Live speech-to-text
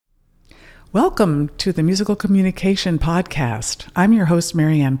Welcome to the Musical Communication Podcast. I'm your host,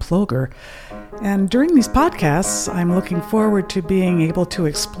 Marianne Ploger. And during these podcasts, I'm looking forward to being able to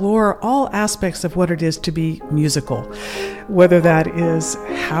explore all aspects of what it is to be musical, whether that is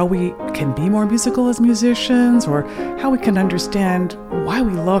how we can be more musical as musicians, or how we can understand why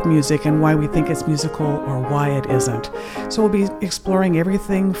we love music and why we think it's musical or why it isn't. So we'll be exploring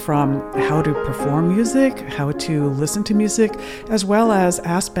everything from how to perform music, how to listen to music, as well as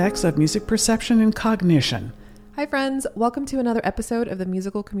aspects of music perception and cognition. Hi friends, welcome to another episode of the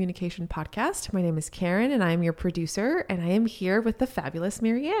Musical Communication Podcast. My name is Karen and I am your producer, and I am here with the fabulous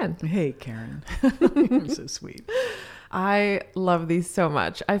Marianne. Hey Karen, you're so sweet. I love these so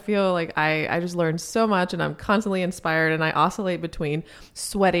much. I feel like I just learned so much and I'm constantly inspired, and I oscillate between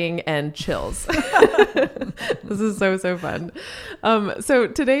sweating and chills. This is so fun. So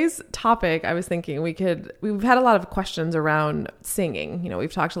today's topic, I was thinking we've had a lot of questions around singing.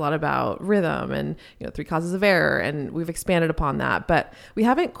 We've talked a lot about rhythm and, 3 causes of error, and we've expanded upon that, but we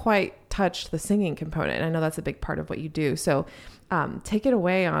haven't quite touched the singing component. And I know that's a big part of what you do. So take it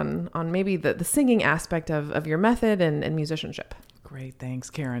away on maybe the singing aspect of your method and musicianship. Great. Thanks,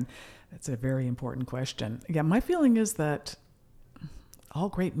 Karen. That's a very important question. Yeah, my feeling is that all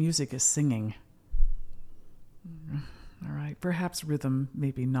great music is singing. All right. Perhaps rhythm,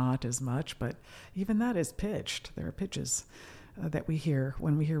 maybe not as much, but even that is pitched. There are pitches that we hear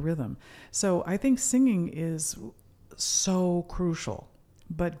when we hear rhythm. So I think singing is so crucial,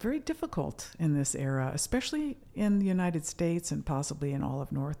 but very difficult in this era, especially in the United States and possibly in all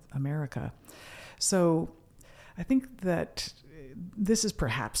of North America. So I think that this is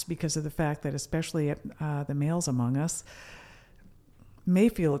perhaps because of the fact that especially the males among us may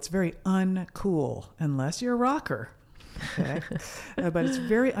feel it's very uncool, unless you're a rocker. Okay? But it's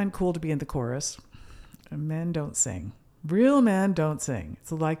very uncool to be in the chorus. Men don't sing. Real men don't sing.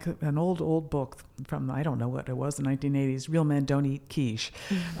 It's like an old book from, I don't know what it was, the 1980s, Real Men Don't Eat Quiche.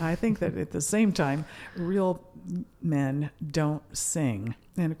 I think that at the same time, real men don't sing.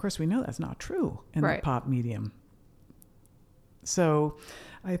 And of course, we know that's not true in the pop medium. So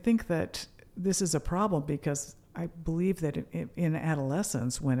I think that this is a problem because I believe that in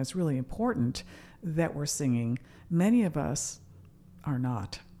adolescence, when it's really important that we're singing, many of us are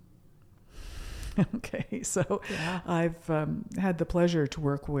not. Okay, so yeah. I've had the pleasure to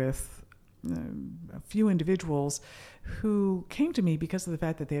work with a few individuals who came to me because of the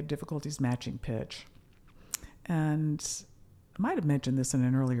fact that they had difficulties matching pitch. And I might have mentioned this in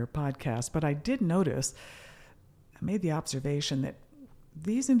an earlier podcast, but I did notice, I made the observation that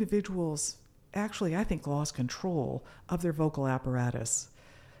these individuals actually, I think, lost control of their vocal apparatus.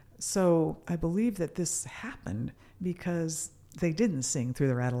 So I believe that this happened because they didn't sing through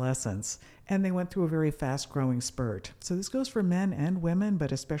their adolescence, and they went through a very fast-growing spurt. So this goes for men and women,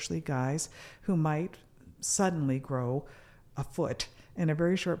 but especially guys who might suddenly grow a foot in a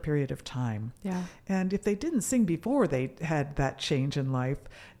very short period of time. Yeah. And if they didn't sing before they had that change in life,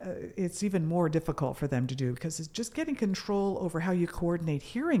 it's even more difficult for them to do, because it's just getting control over how you coordinate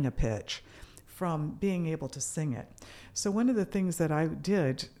hearing a pitch from being able to sing it. So one of the things that I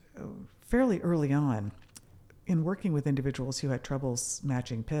did fairly early on in working with individuals who had troubles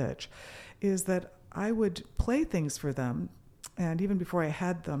matching pitch is that I would play things for them, and even before I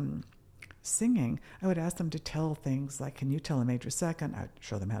had them singing, I would ask them to tell things like, can you tell a major second? I'd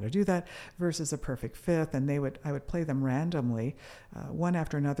show them how to do that versus a perfect fifth, and I would play them randomly, one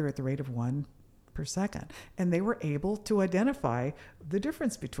after another at the rate of 1 per second. And they were able to identify the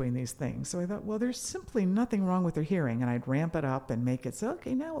difference between these things. So I thought, well, there's simply nothing wrong with their hearing. And I'd ramp it up and make it so,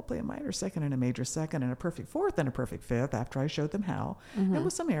 okay, now we'll play a minor second and a major second and a perfect fourth and a perfect fifth after I showed them how. Mm-hmm. And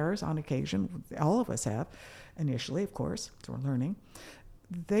with some errors on occasion, all of us have initially, of course, so we're learning.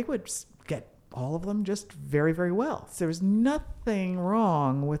 They would get all of them just very, very well. So there was nothing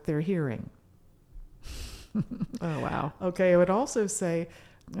wrong with their hearing. Oh, wow. Okay, I would also say,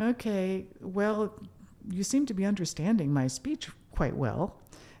 okay, well, you seem to be understanding my speech quite well.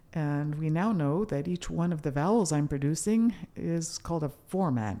 And we now know that each one of the vowels I'm producing is called a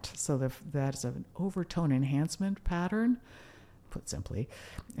formant. So that's an overtone enhancement pattern, put simply.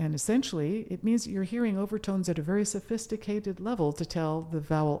 And essentially, it means that you're hearing overtones at a very sophisticated level to tell the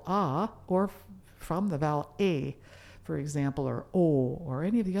vowel ah or from the vowel a, for example, or o, or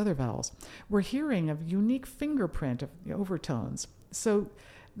any of the other vowels. We're hearing a unique fingerprint of the overtones. So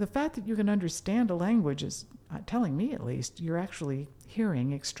the fact that you can understand a language is telling me, at least, you're actually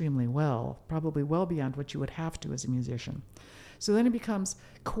hearing extremely well, probably well beyond what you would have to as a musician. So then it becomes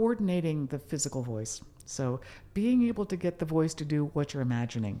coordinating the physical voice. So being able to get the voice to do what you're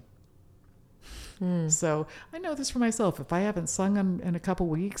imagining. So I know this for myself. If I haven't sung in a couple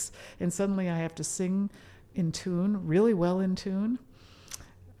weeks and suddenly I have to sing in tune, really well in tune,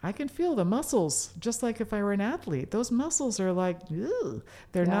 I can feel the muscles, just like if I were an athlete. Those muscles are like, ew.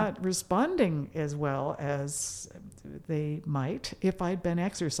 They're not responding as well as they might if I'd been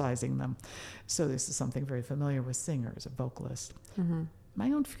exercising them. So this is something very familiar with singers, vocalists. Mm-hmm.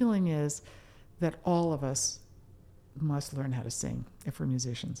 My own feeling is that all of us must learn how to sing if we're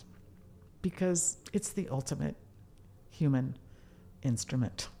musicians, because it's the ultimate human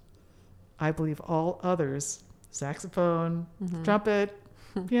instrument. I believe all others, saxophone, trumpet,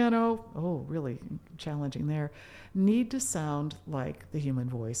 piano, oh, really challenging there, need to sound like the human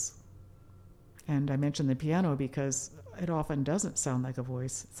voice. And I mentioned the piano because it often doesn't sound like a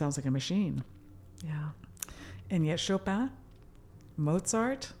voice. It sounds like a machine. Yeah. And yet Chopin,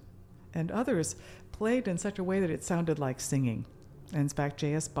 Mozart, and others played in such a way that it sounded like singing. And in fact,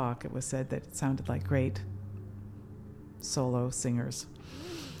 J.S. Bach, it was said that it sounded like great solo singers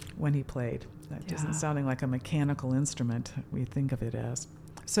when he played. That doesn't sounding like a mechanical instrument we think of it as.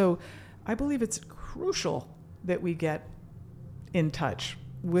 So I believe it's crucial that we get in touch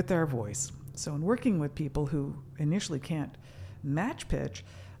with our voice. So in working with people who initially can't match pitch,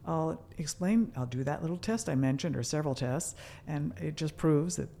 I'll do that little test I mentioned, or several tests, and it just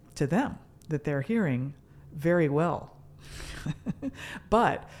proves that to them that they're hearing very well.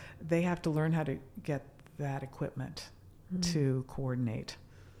 But they have to learn how to get that equipment to coordinate.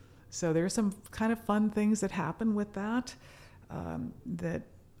 So there's some kind of fun things that happen with that that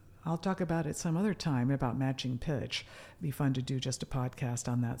I'll talk about at some other time about matching pitch. It'd be fun to do just a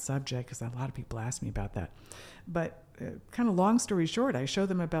podcast on that subject because a lot of people ask me about that. But kind of long story short, I show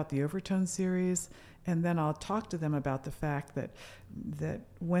them about the overtone series, and then I'll talk to them about the fact that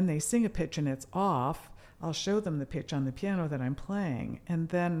when they sing a pitch and it's off, I'll show them the pitch on the piano that I'm playing, and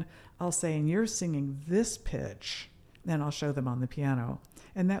then I'll say, and you're singing this pitch, then I'll show them on the piano.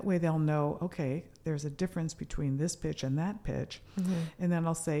 And that way they'll know, okay, there's a difference between this pitch and that pitch. Mm-hmm. And then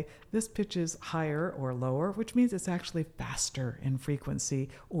I'll say, this pitch is higher or lower, which means it's actually faster in frequency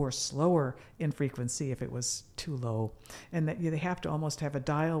or slower in frequency if it was too low. And that they have to almost have a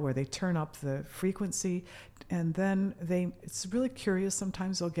dial where they turn up the frequency. And then it's really curious.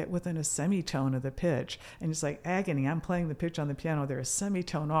 Sometimes they'll get within a semitone of the pitch. And it's like agony. I'm playing the pitch on the piano. They're a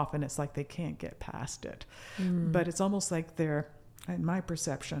semitone off, and it's like they can't get past it. But it's almost like they're, in my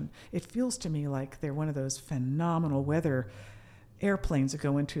perception, it feels to me like they're one of those phenomenal weather airplanes that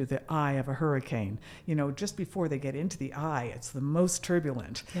go into the eye of a hurricane. You know, just before they get into the eye, it's the most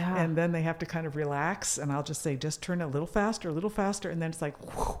turbulent. Yeah. And then they have to kind of relax, and I'll just say, just turn it a little faster, and then it's like,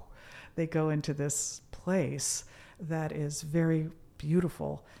 whoosh, they go into this place that is very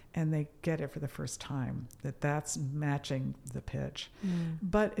beautiful, and they get it for the first time, that's matching the pitch.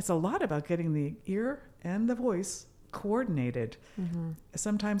 But it's a lot about getting the ear and the voice coordinated.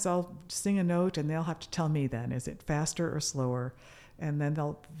 Sometimes I'll sing a note and they'll have to tell me then, is it faster or slower? And then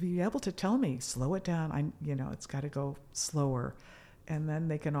they'll be able to tell me, slow it down. It's got to go slower. And then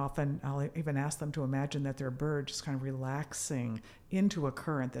I'll even ask them to imagine that they're a bird just kind of relaxing into a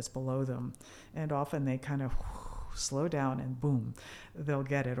current that's below them. And often they kind of slow down and boom, they'll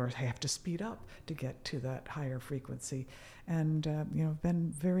get it, or they have to speed up to get to that higher frequency. And, I've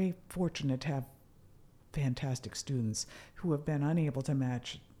been very fortunate to have fantastic students who have been unable to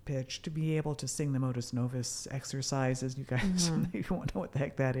match pitch to be able to sing the Modus Novus exercises. You guys, you won't know what the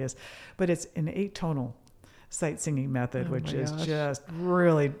heck that is, but it's an 8-tonal sight singing method, which is just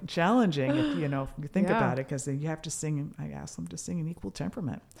really challenging if you think about it, because you have to sing. I asked them to sing in equal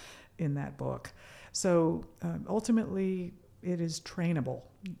temperament in that book. So ultimately, it is trainable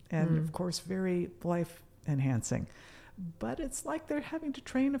and of course very life enhancing. But it's like they're having to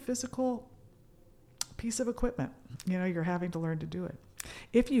train a physical piece of equipment. You're having to learn to do it.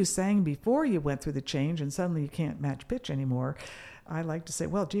 If you sang before you went through the change and suddenly you can't match pitch anymore, I like to say,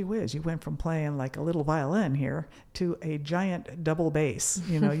 well, gee whiz, you went from playing like a little violin here to a giant double bass.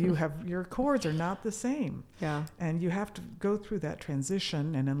 You have, your chords are not the same. Yeah. And you have to go through that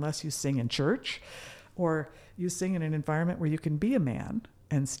transition. And unless you sing in church or you sing in an environment where you can be a man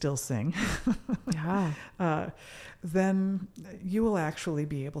and still sing, then you will actually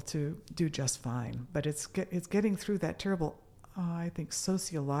be able to do just fine. But it's getting through that terrible, I think,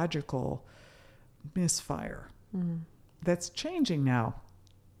 sociological misfire that's changing now.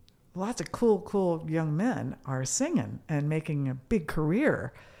 Lots of cool young men are singing and making a big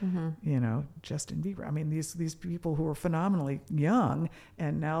career. Justin Bieber. I mean, these people who are phenomenally young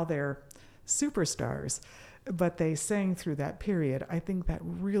and now they're superstars. But they sang through that period. I think that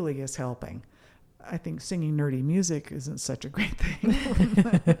really is helping I think singing nerdy music isn't such a great thing.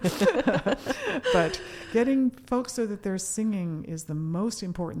 But getting folks so that they're singing is the most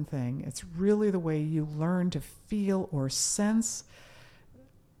important thing. It's really the way you learn to feel or sense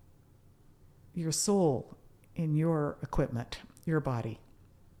your soul in your equipment, your body.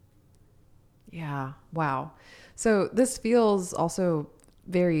 Yeah. Wow. So this feels also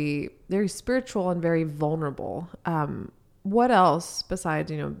very, very spiritual and very vulnerable. What else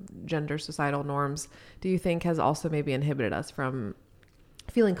besides, gender societal norms do you think has also maybe inhibited us from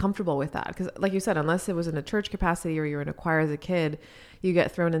feeling comfortable with that? Because like you said, unless it was in a church capacity or you're in a choir as a kid, you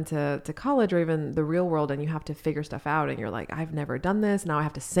get thrown into college or even the real world and you have to figure stuff out. And you're like, I've never done this. Now I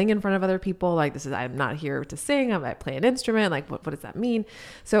have to sing in front of other people. Like I'm not here to sing. I play an instrument. Like what does that mean?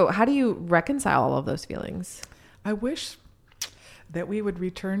 So how do you reconcile all of those feelings? I wish that we would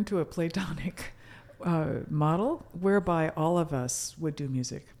return to a Platonic model whereby all of us would do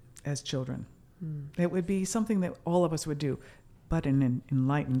music as children. It would be something that all of us would do, but in an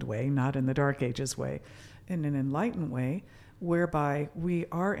enlightened way, not in the Dark Ages way, in an enlightened way whereby we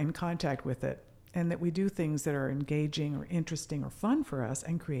are in contact with it and that we do things that are engaging or interesting or fun for us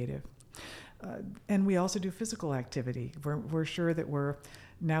and creative. And we also do physical activity. We're sure that we're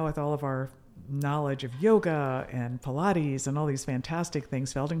now, with all of our knowledge of yoga and Pilates and all these fantastic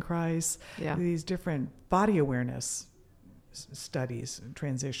things, Feldenkrais, these different body awareness studies,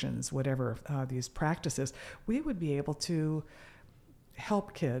 transitions, whatever, these practices, we would be able to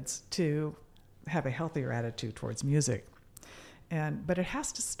help kids to have a healthier attitude towards music. But it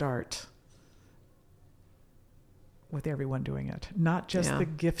has to start with everyone doing it, not just the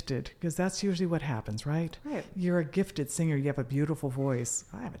gifted, because that's usually what happens, right? Right. You're a gifted singer. You have a beautiful voice.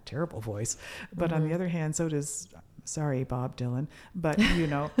 I have a terrible voice. But on the other hand, so does, sorry, Bob Dylan. But,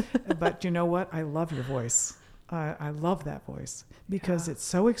 but you know what? I love your voice. I love that voice because it's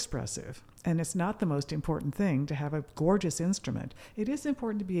so expressive. And it's not the most important thing to have a gorgeous instrument. It is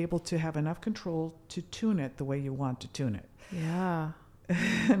important to be able to have enough control to tune it the way you want to tune it. Yeah.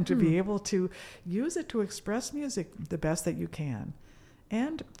 And to be able to use it to express music the best that you can.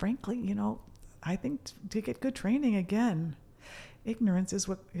 And frankly, I think to get good training, again, ignorance is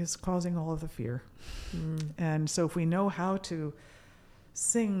what is causing all of the fear. And so if we know how to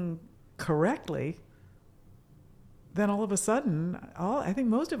sing correctly, then all of a sudden, I think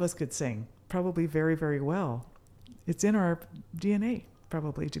most of us could sing probably very, very well. It's in our DNA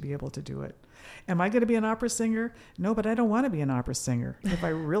probably to be able to do it. Am I going to be an opera singer? No, but I don't want to be an opera singer. If I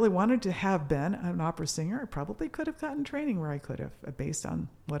really wanted to have been an opera singer, I probably could have gotten training where I could have, based on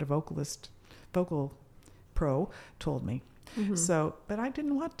what a vocal pro told me. So, but I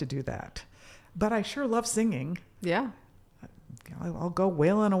didn't want to do that. But I sure love singing. Yeah. I'll go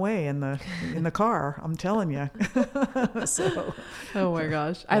wailing away in the car. I'm telling you. So, oh my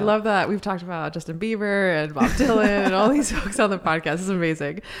gosh, I love that we've talked about Justin Bieber and Bob Dylan and all these folks on the podcast. It's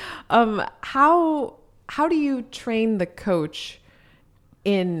amazing. How do you train the coach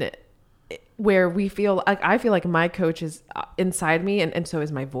in where we feel like I feel like my coach is inside me, and so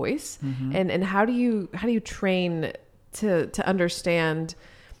is my voice. And how do you train to understand?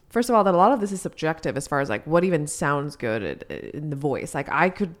 First of all, that a lot of this is subjective as far as like what even sounds good in the voice. Like I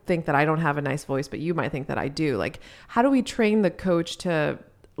could think that I don't have a nice voice, but you might think that I do. Like, how do we train the coach to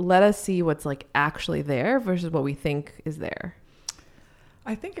let us see what's like actually there versus what we think is there?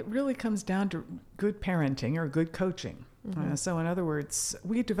 I think it really comes down to good parenting or good coaching. So in other words,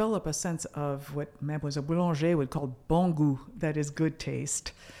 we develop a sense of what Mademoiselle Boulanger would call bon goût, that is good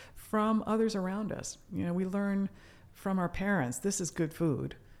taste, from others around us. We learn from our parents, this is good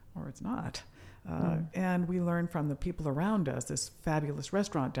food, or it's not. And we learn from the people around us, this fabulous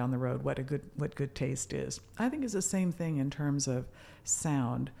restaurant down the road, what good taste is. I think it's the same thing in terms of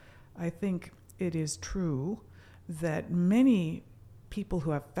sound. I think it is true that many people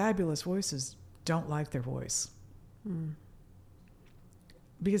who have fabulous voices don't like their voice.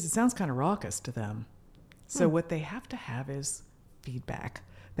 Because it sounds kind of raucous to them. So what they have to have is feedback.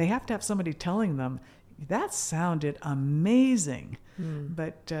 They have to have somebody telling them, that sounded amazing.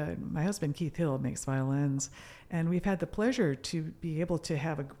 But my husband, Keith Hill, makes violins. And we've had the pleasure to be able to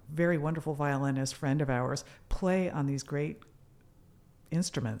have a very wonderful violinist friend of ours play on these great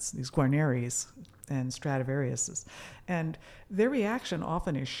instruments, these Guarneris and Stradivariuses. And their reaction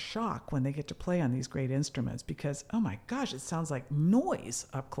often is shock when they get to play on these great instruments because, oh my gosh, it sounds like noise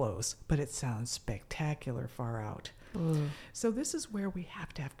up close, but it sounds spectacular far out. So this is where we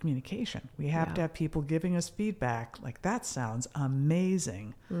have to have communication. We have to have people giving us feedback like, that sounds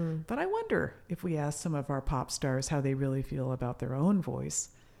amazing. But I wonder if we ask some of our pop stars how they really feel about their own voice,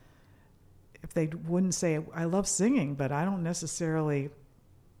 if they wouldn't say, I love singing, but I don't necessarily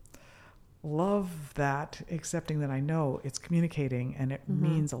love that, accepting that I know it's communicating and it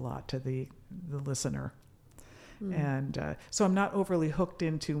means a lot to the listener. And so I'm not overly hooked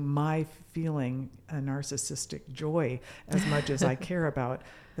into my feeling a narcissistic joy as much as I care about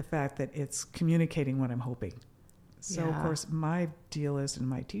the fact that it's communicating what I'm hoping. So, of course, my deal is in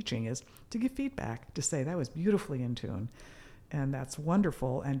my teaching is to give feedback, to say that was beautifully in tune. And that's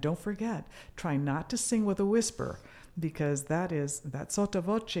wonderful. And don't forget, try not to sing with a whisper, because that sotto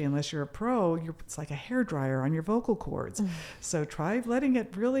voce, unless you're a pro, it's like a hairdryer on your vocal cords. So try letting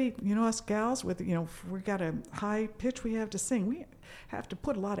it really, us gals with, if we got a high pitch we have to sing, we have to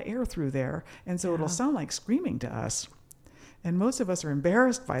put a lot of air through there. And so it'll sound like screaming to us. And most of us are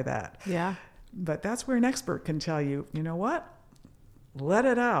embarrassed by that. Yeah. But that's where an expert can tell you, you know what? Let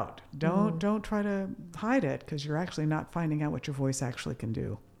it out. Don't try to hide it, because you're actually not finding out what your voice actually can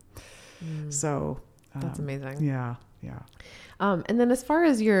do. So that's amazing. Yeah. And then as far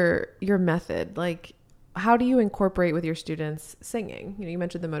as your method, like, how do you incorporate with your students singing? You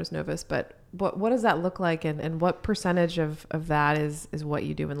mentioned the Modus Novus, but what does that look like, and what percentage of that is what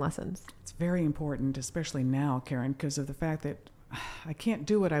you do in lessons? It's very important, especially now, Karen, because of the fact that I can't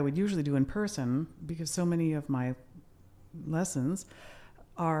do what I would usually do in person, because so many of my lessons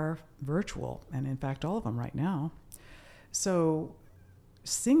are virtual, and in fact all of them right now. So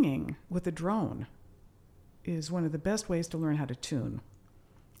singing with a drone is one of the best ways to learn how to tune,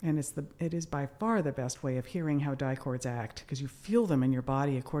 and it is by far the best way of hearing how dichords act, because you feel them in your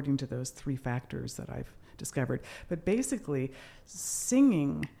body according to those 3 factors that I've discovered. But basically,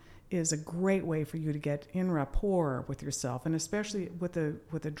 singing is a great way for you to get in rapport with yourself, and especially with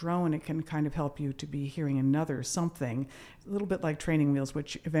a drone, it can kind of help you to be hearing another something, a little bit like training wheels,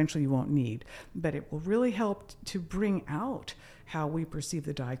 which eventually you won't need, but it will really help to bring out how we perceive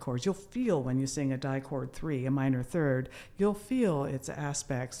the dichords. You'll feel when you sing a dichord 3, a minor third, you'll feel its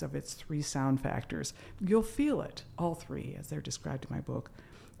aspects of its 3 sound factors. You'll feel it, all 3, as they're described in my book.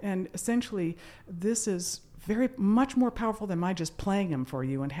 And essentially, this is very much more powerful than my just playing them for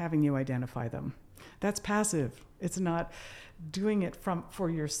you and having you identify them. That's passive. It's not doing it for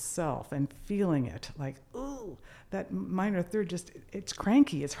yourself and feeling it like, ooh, that minor third it's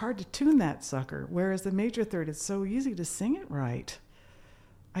cranky. It's hard to tune that sucker. Whereas the major third, it's so easy to sing it right.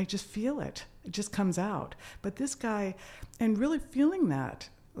 I just feel it. It just comes out. But this guy, and really feeling that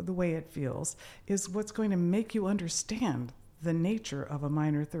the way it feels, is what's going to make you understand the nature of a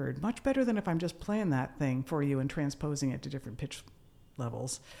minor third, much better than if I'm just playing that thing for you and transposing it to different pitch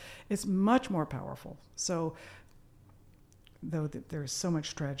levels. It's much more powerful. So, though there's so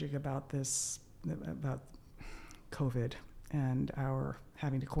much tragic about this, about COVID and our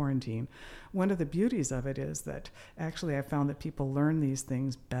having to quarantine, one of the beauties of it is that actually I found that people learn these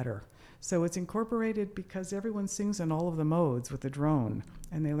things better. So it's incorporated because everyone sings in all of the modes with the drone,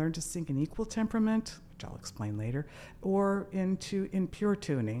 and they learn to sing in equal temperament, which I'll explain later, or in pure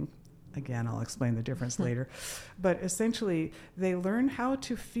tuning. Again, I'll explain the difference later. But essentially, they learn how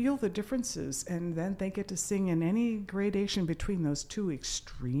to feel the differences, and then they get to sing in any gradation between those 2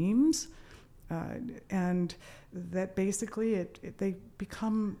 extremes. And that basically they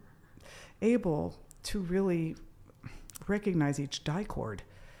become able to really recognize each dichord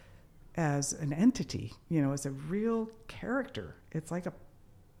as an entity, as a real character. It's like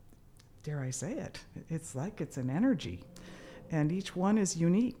dare I say it, it's like it's an energy. And each one is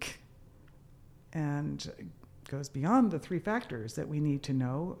unique and goes beyond the 3 factors that we need to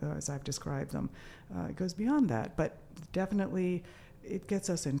know, as I've described them. It goes beyond that, but definitely it gets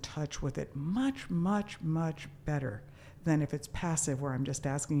us in touch with it much, much, much better than if it's passive, where I'm just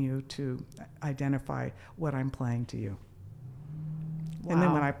asking you to identify what I'm playing to you. Wow. And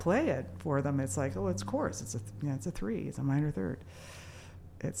then when I play it for them, it's like, oh, it's chorus. It's a 3. It's a minor third.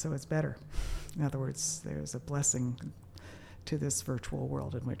 So it's better. In other words, there's a blessing to this virtual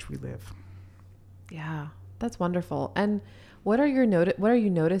world in which we live. Yeah, that's wonderful. And what are you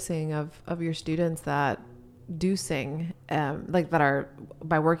noticing of your students that do sing, that are,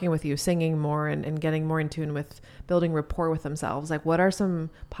 by working with you, singing more and getting more in tune with building rapport with themselves? Like, what are some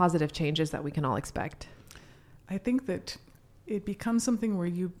positive changes that we can all expect? I think that it becomes something where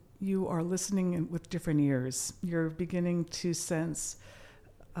you are listening with different ears. You're beginning to sense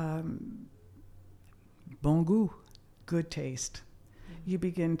bon goût, good taste. You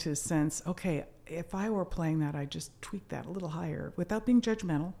begin to sense, okay, if I were playing that, I'd just tweak that a little higher without being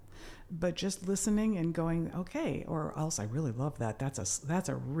judgmental, but just listening and going, okay, or else I really love that. That's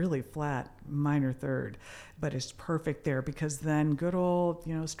a really flat minor third, but it's perfect there, because then good old,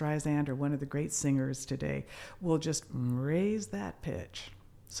 Streisand, or one of the great singers today, will just raise that pitch.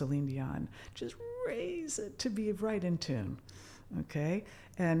 Celine Dion, just raise it to be right in tune. Okay.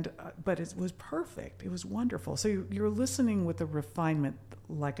 And, but it was perfect. It was wonderful. So you're listening with a refinement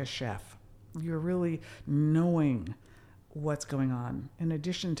like a chef. You're really knowing what's going on. In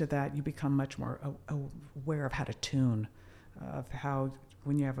addition to that, you become much more aware of how to tune, of how,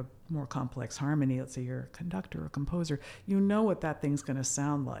 when you have a more complex harmony, let's say you're a conductor or composer, you know what that thing's going to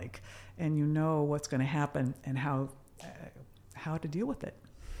sound like, and you know what's going to happen and how to deal with it.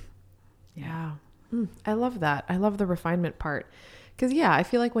 Yeah. I love that. I love the refinement part. Because, yeah, I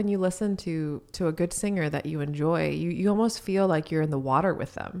feel like when you listen to a good singer that you enjoy, you almost feel like you're in the water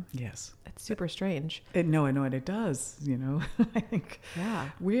with them. Yes. It's super strange. No, I know, and it does, you know. I think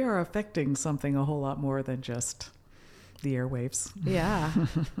we are affecting something a whole lot more than just the airwaves. Yeah.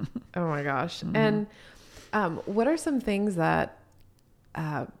 Oh, my gosh. And what are some things that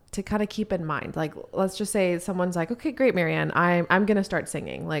to kind of keep in mind? Like, let's just say someone's like, okay, great, Marianne, I'm going to start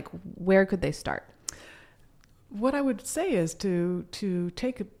singing. Like, where could they start? What I would say is to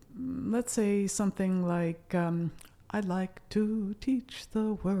take, let's say something like, I'd like to teach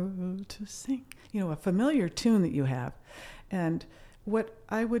the world to sing, a familiar tune that you have. And what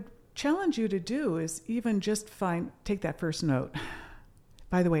I would challenge you to do is even just take that first note.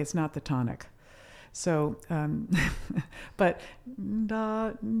 By the way, it's not the tonic. So, but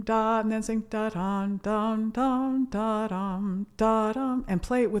da da, and then sing da dum dum dum da dum da dum, and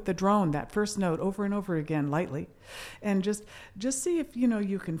play it with the drone, that first note over and over again, lightly, and just see if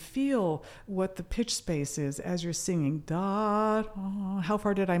you can feel what the pitch space is as you're singing. Da da. How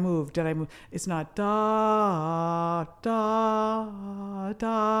far did I move? It's not da da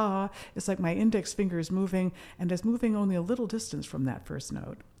da. It's like my index finger is moving, and it's moving only a little distance from that first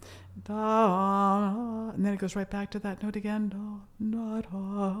note. Da, and then it goes right back to that note again. Da, da,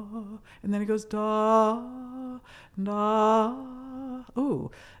 da, and then it goes da, da. Ooh,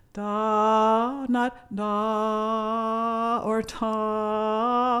 da, not da or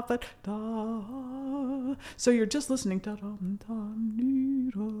ta, but da. So you're just listening. Da, dum, dum, dee,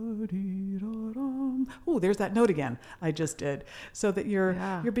 da, dee, da, dum. Ooh, there's that note again. I just did. So that you're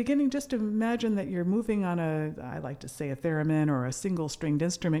beginning just to imagine that you're moving on I like to say a theremin or a single stringed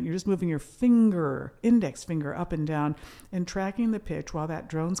instrument. You're just moving your index finger up and down and tracking the pitch while that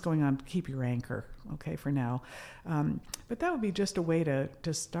drone's going on. Keep your anchor, okay, for now. But that would be just a way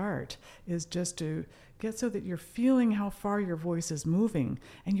to start, is just to get so that you're feeling how far your voice is moving,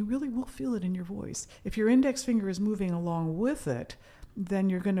 and you really will feel it in your voice. If your index finger is moving along with it, then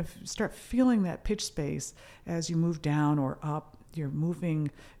you're going to start feeling that pitch space as you move down or up. You're moving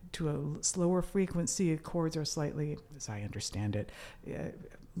to a slower frequency. Chords are slightly, as I understand it, a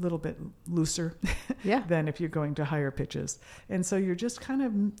little bit looser than if you're going to higher pitches. And so you're just kind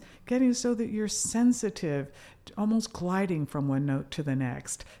of getting so that you're sensitive, almost gliding from one note to the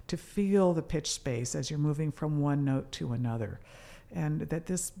next, to feel the pitch space as you're moving from one note to another. And that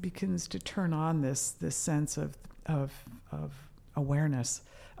this begins to turn on this sense of awareness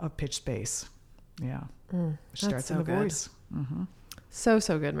of pitch space. Yeah. Which starts in the voice. Mm-hmm. So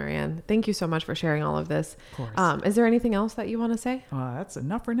good, Marianne. Thank you so much for sharing all of this. Of course. Is there anything else that you want to say? That's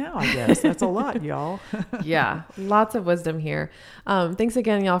enough for now, I guess. That's a lot, y'all. Yeah, lots of wisdom here. Thanks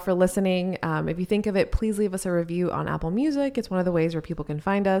again, y'all, for listening. If you think of it, please leave us a review on Apple Music. It's one of the ways where people can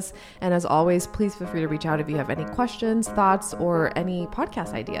find us. And as always, please feel free to reach out if you have any questions, thoughts, or any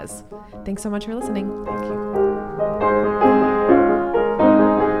podcast ideas. Thanks so much for listening. Thank you.